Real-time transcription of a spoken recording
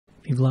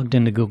you've logged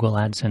into Google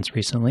AdSense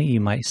recently,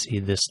 you might see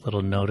this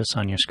little notice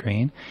on your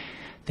screen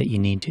that you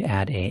need to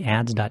add a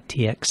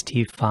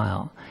ads.txt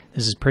file.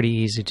 This is pretty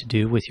easy to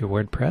do with your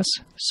WordPress,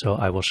 so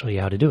I will show you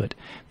how to do it.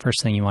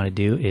 First thing you want to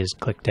do is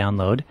click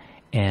download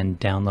and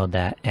download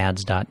that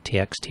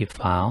ads.txt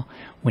file.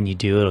 When you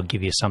do, it'll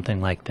give you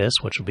something like this,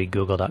 which will be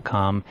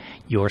google.com,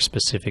 your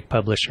specific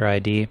publisher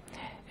ID,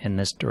 and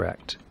this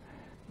direct.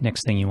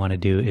 Next thing you want to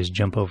do is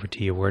jump over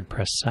to your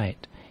WordPress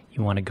site.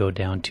 You want to go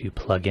down to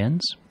plugins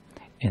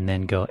and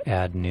then go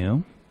add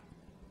new.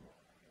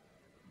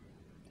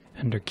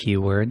 Under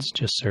keywords,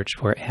 just search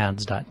for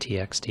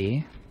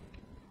ads.txt.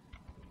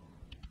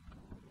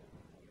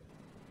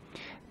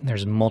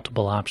 There's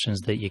multiple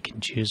options that you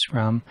can choose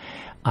from.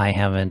 I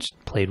haven't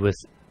played with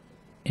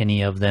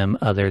any of them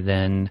other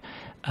than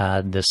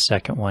this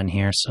second one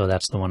here, so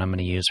that's the one I'm going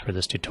to use for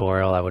this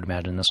tutorial. I would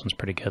imagine this one's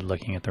pretty good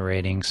looking at the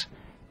ratings.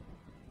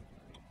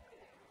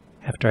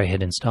 After I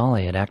hit install,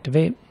 I hit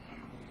activate.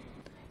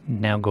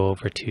 Now go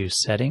over to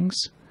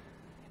settings,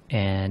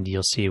 and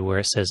you'll see where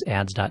it says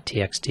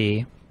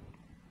ads.txt.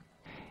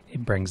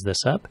 It brings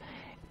this up,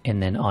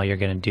 and then all you're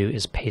going to do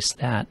is paste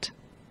that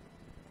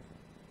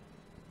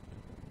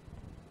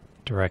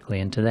directly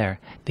into there.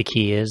 The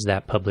key is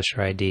that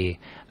publisher ID,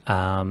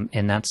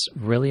 and that's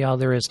really all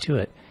there is to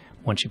it.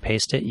 Once you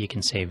paste it, you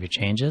can save your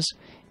changes,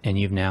 and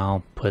you've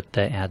now put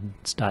the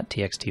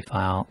ads.txt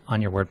file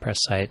on your WordPress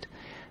site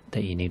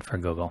that you need for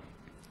Google.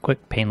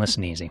 Quick, painless,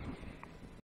 and easy.